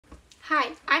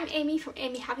Hi, I'm Amy from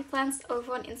Amy Happy Plans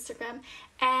over on Instagram,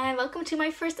 and welcome to my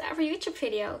first ever YouTube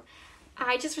video.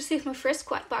 I just received my first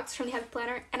quad box from the Happy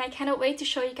Planner, and I cannot wait to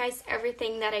show you guys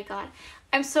everything that I got.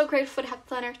 I'm so grateful for the Happy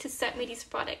Planner to send me these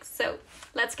products, so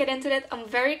let's get into it. I'm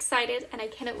very excited, and I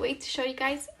cannot wait to show you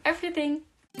guys everything.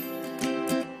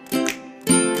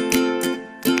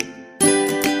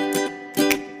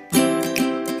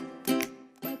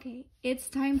 Okay, it's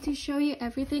time to show you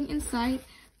everything inside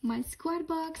my squad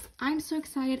box. I'm so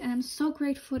excited and I'm so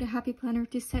grateful to Happy Planner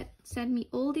to send me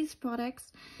all these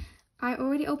products. I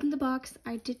already opened the box.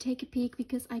 I did take a peek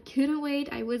because I couldn't wait.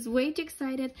 I was way too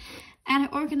excited, and I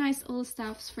organized all the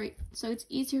stuff so it's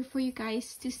easier for you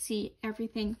guys to see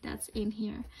everything that's in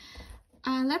here.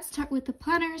 Let's start with the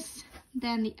planners,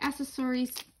 then the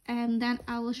accessories, and then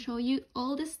I will show you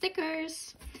all the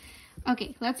stickers.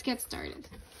 Okay, let's get started.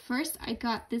 First, I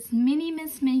got this mini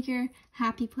Miss Maker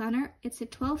Happy Planner. It's a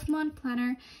 12-month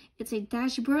planner. It's a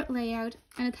dashboard layout,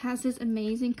 and it has this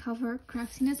amazing cover,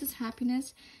 Craftiness is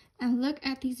Happiness. And look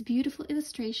at these beautiful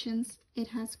illustrations. It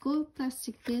has gold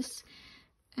plastic discs,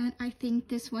 and I think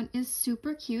this one is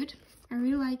super cute. I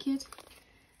really like it.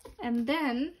 And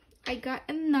then I got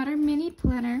another mini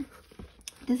planner.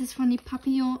 This is from the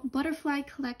Papillon Butterfly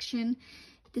Collection.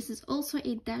 This is also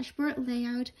a dashboard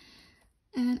layout.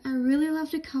 And I really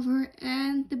love the cover,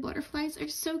 and the butterflies are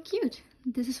so cute.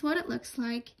 This is what it looks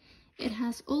like. It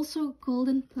has also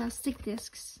golden plastic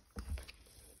discs.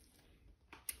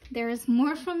 There is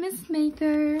more from Miss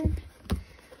Maker.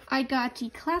 I got the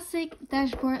classic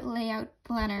dashboard layout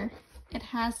planner. It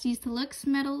has these deluxe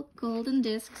metal golden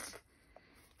discs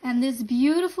and this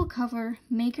beautiful cover,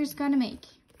 Maker's Gonna Make.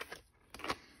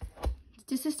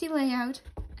 This is the layout,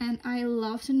 and I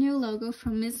love the new logo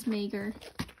from Miss Maker.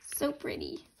 So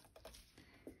pretty.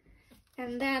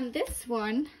 And then this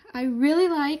one I really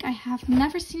like. I have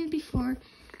never seen it before.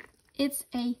 It's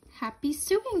a happy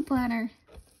sewing planner.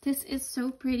 This is so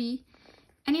pretty.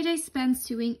 Any day spent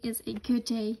sewing is a good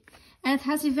day. And it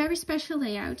has a very special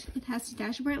layout. It has the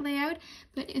dashboard layout,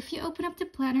 but if you open up the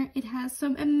planner, it has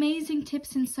some amazing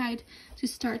tips inside to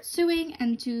start sewing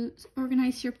and to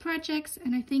organize your projects,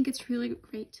 and I think it's really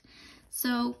great.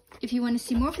 So if you want to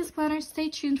see more of this planner, stay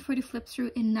tuned for the flip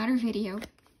through in another video.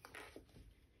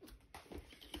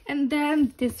 And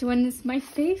then this one is my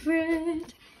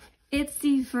favorite. It's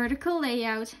the vertical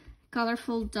layout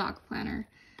colorful dog planner.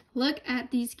 Look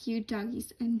at these cute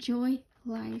doggies. Enjoy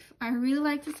life. I really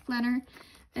like this planner.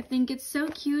 I think it's so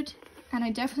cute, and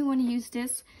I definitely want to use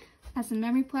this as a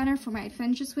memory planner for my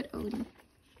adventures with Odie.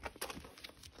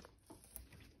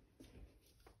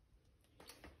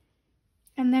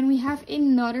 And then we have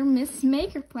another Miss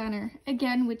Maker planner,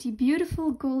 again with the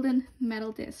beautiful golden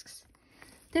metal discs.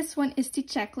 This one is the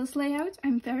checklist layout.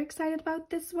 I'm very excited about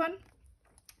this one.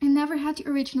 I never had the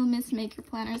original Miss Maker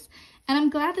planners, and I'm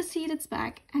glad to see it's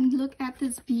back. And look at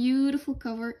this beautiful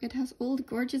cover. It has all the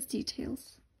gorgeous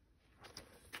details.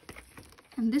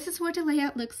 And this is what the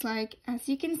layout looks like. As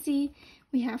you can see,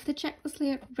 we have the checklist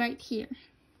layout right here.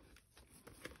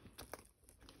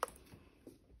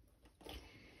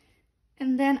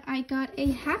 And then I got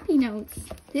a Happy Notes.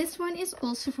 This one is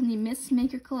also from the Miss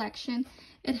Maker collection.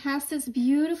 It has this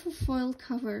beautiful foil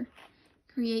cover.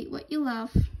 Create what you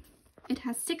love. It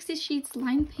has 60 sheets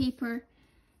lined paper.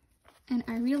 And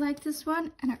I really like this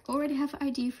one, and I already have an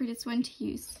idea for this one to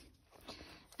use.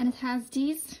 And it has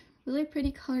these really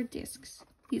pretty colored discs.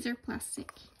 These are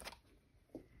plastic.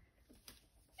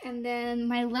 And then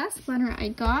my last planner I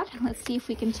got, let's see if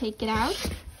we can take it out,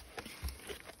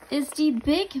 is the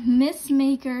big Miss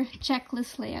Maker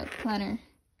checklist layout planner.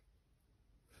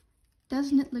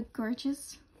 Doesn't it look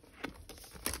gorgeous?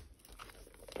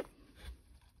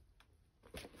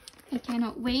 I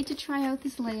cannot wait to try out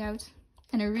this layout,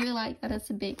 and I really like that it's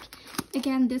a big.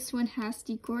 Again, this one has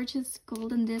the gorgeous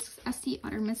golden discs as the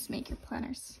other Miss Maker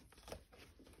planners.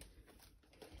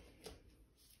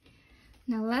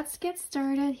 Now let's get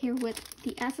started here with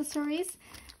the accessories,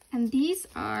 and these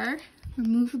are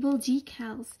removable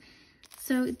decals.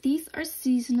 So these are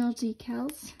seasonal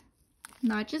decals,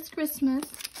 not just Christmas.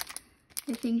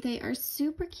 I think they are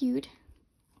super cute.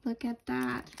 Look at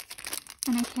that.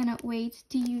 And I cannot wait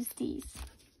to use these.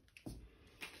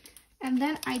 And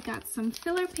then I got some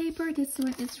filler paper. This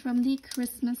one is from the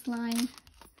Christmas line.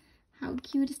 How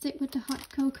cute is it with the hot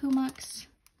cocoa mugs?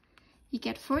 You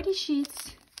get 40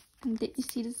 sheets, and did you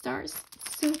see the stars?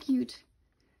 It's so cute.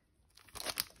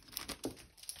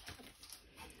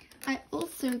 I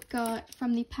also got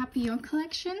from the Papillon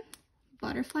collection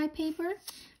butterfly paper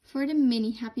for the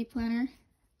mini Happy Planner.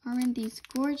 Aren't these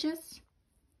gorgeous?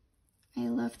 I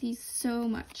love these so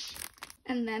much.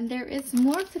 And then there is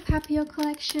more of the Papillon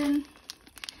collection.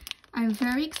 I'm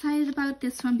very excited about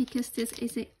this one because this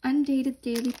is an undated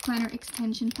daily planner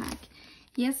extension pack.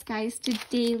 Yes guys, the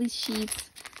daily sheets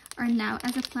are now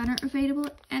as a planner available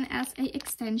and as a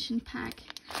extension pack.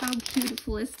 How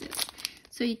beautiful is this?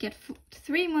 So you get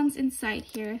 3 months inside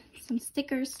here, some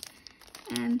stickers,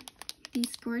 and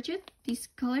these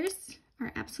colors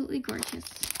are absolutely gorgeous.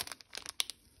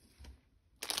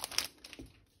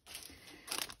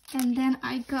 And then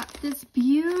I got this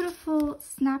beautiful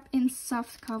snap-in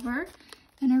soft cover,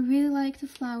 and I really like the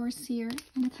flowers here,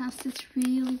 and it has this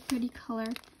really pretty color.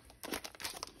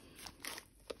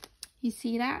 You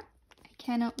see that? I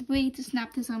cannot wait to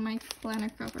snap this on my planner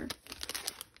cover.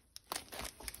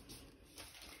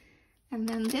 And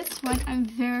then this one I'm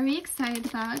very excited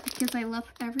about because I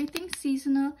love everything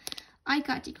seasonal. I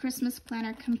got the Christmas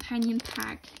Planner Companion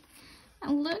Pack.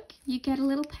 And look, you get a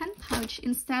little pen pouch.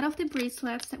 Instead of the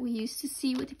bracelets that we used to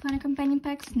see with the Planner Companion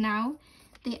Packs, now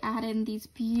they add in these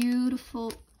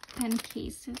beautiful pen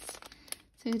cases.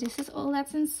 So this is all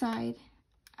that's inside.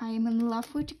 I am in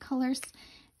love with the colors,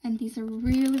 and these are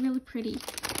really pretty.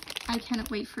 I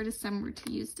cannot wait for the summer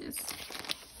to use this.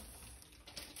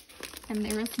 And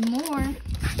there is more.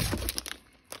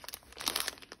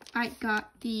 I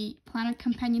got the Planner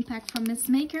Companion Pack from Miss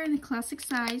Maker in the classic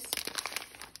size.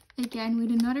 Again,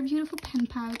 with another beautiful pen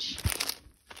pouch.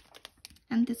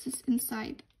 And this is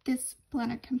inside this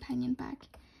Planner Companion Pack.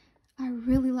 I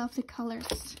really love the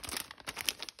colors.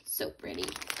 So pretty.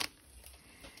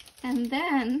 And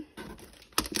then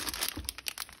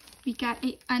we got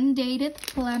a undated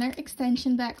planner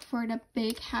extension bag for the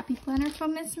big happy planner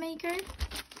from Miss Maker.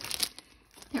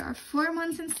 There are 4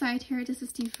 months inside here. This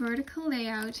is the vertical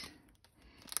layout.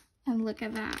 And look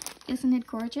at that. Isn't it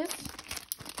gorgeous?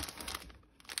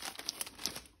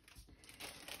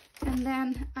 And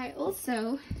then I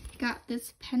also got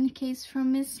this pen case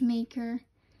from Miss Maker.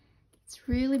 It's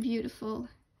really beautiful.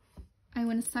 I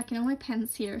want to suck in all my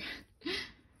pens here.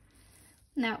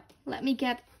 Now, let me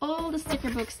get all the sticker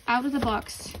books out of the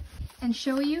box and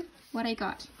show you what I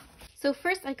got. So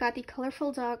first I got the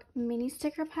Colorful Dog mini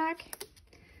sticker pack.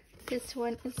 This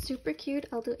one is super cute.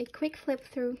 I'll do a quick flip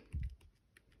through.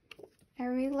 I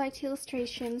really like the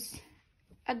illustrations.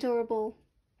 Adorable.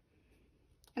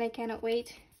 And I cannot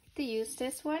wait to use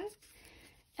this one.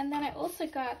 And then I also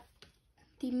got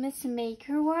the Miss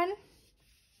Maker one.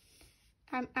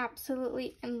 I'm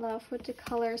absolutely in love with the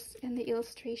colors and the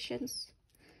illustrations.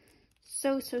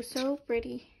 So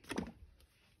pretty.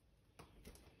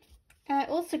 And I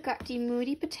also got the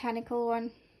Moody Botanical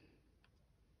one.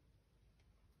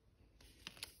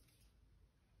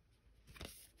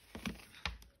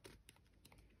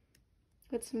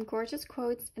 With some gorgeous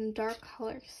quotes and dark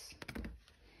colors.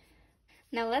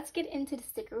 Now let's get into the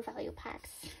sticker value packs.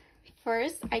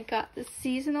 First, I got the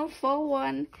seasonal fall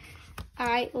one.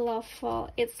 I love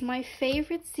fall. It's my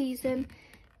favorite season,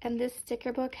 and this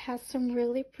sticker book has some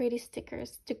really pretty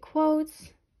stickers. The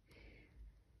quotes,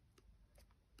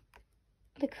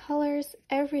 the colors,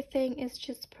 everything is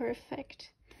just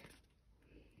perfect.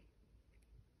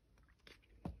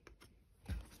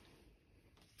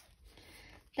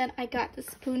 Then I got the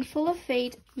Spoonful of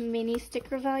Fate mini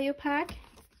sticker value pack.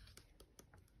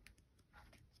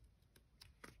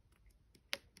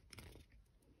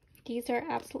 These are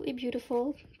absolutely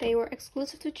beautiful. They were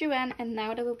exclusive to Joann, and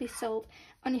now they will be sold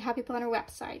on the Happy Planner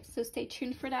website, so stay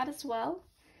tuned for that as well.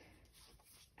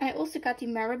 And I also got the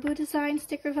Marabou Design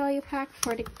sticker value pack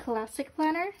for the classic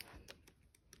planner.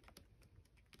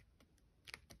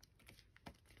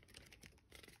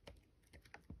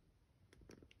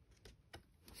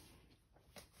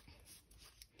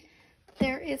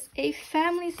 There is a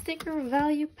family sticker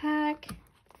value pack.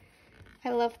 I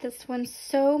love this one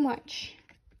so much.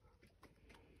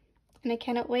 And I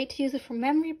cannot wait to use it for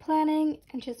memory planning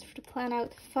and just to plan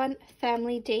out fun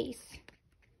family days.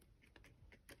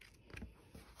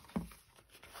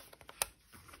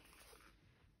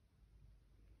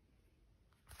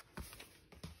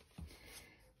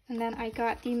 And then I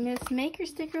got the Miss Maker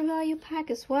sticker value pack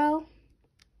as well.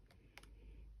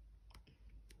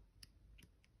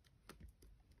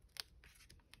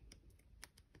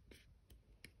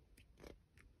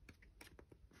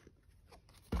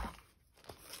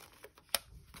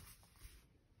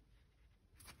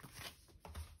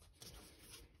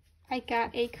 I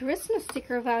got a Christmas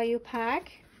sticker value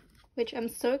pack, which I'm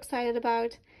so excited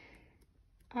about.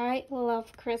 I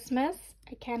love Christmas.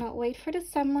 I cannot wait for the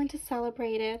summer to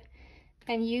celebrate it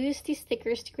and use these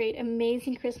stickers to create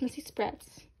amazing Christmassy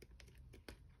spreads.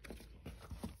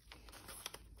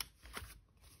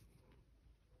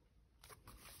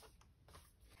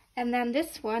 And then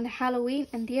this one, Halloween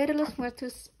and Dia de los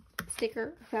Muertos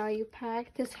sticker value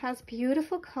pack. This has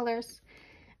beautiful colors.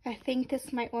 I think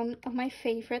this might be one of my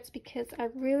favorites because I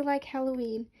really like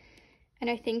Halloween. And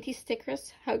I think these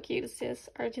stickers, how cute this is,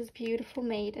 are just beautiful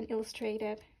made and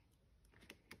illustrated.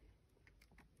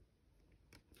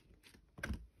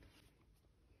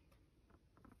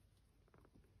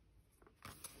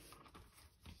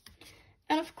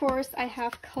 And of course, I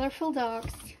have colorful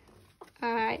dogs.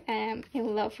 I am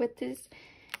in love with this.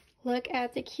 Look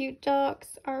at the cute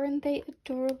dogs. Aren't they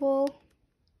adorable?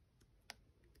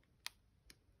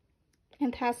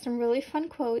 And has some really fun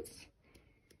quotes.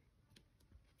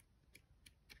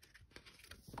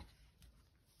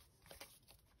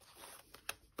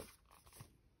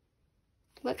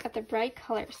 Look at the bright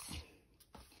colors.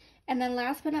 And then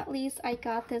last but not least, I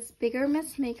got this Bigger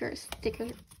Mess Maker sticker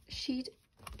sheet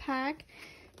pack.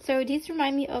 So these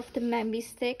remind me of the Mambi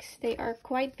sticks. They are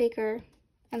quite bigger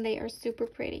and they are super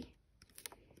pretty.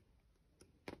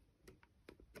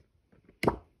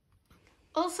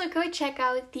 Also, go check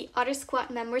out the other squad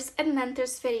members and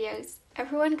mentors videos.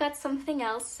 Everyone got something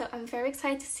else, so I'm very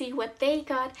excited to see what they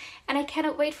got, and I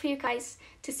cannot wait for you guys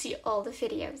to see all the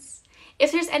videos.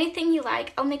 If there's anything you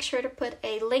like, I'll make sure to put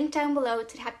a link down below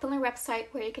to the Happy Planner website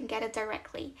where you can get it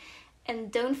directly. And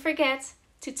don't forget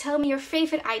to tell me your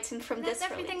favorite item from this release.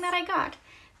 That's everything that I got.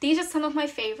 These are some of my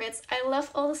favorites. I love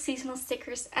all the seasonal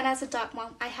stickers, and as a dog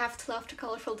mom, I have to love the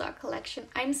colorful dog collection.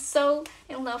 I'm so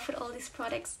in love with all these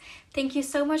products. Thank you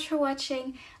so much for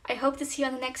watching. I hope to see you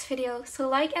on the next video, so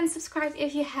like and subscribe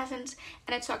if you haven't,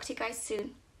 and I'll talk to you guys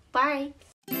soon. Bye!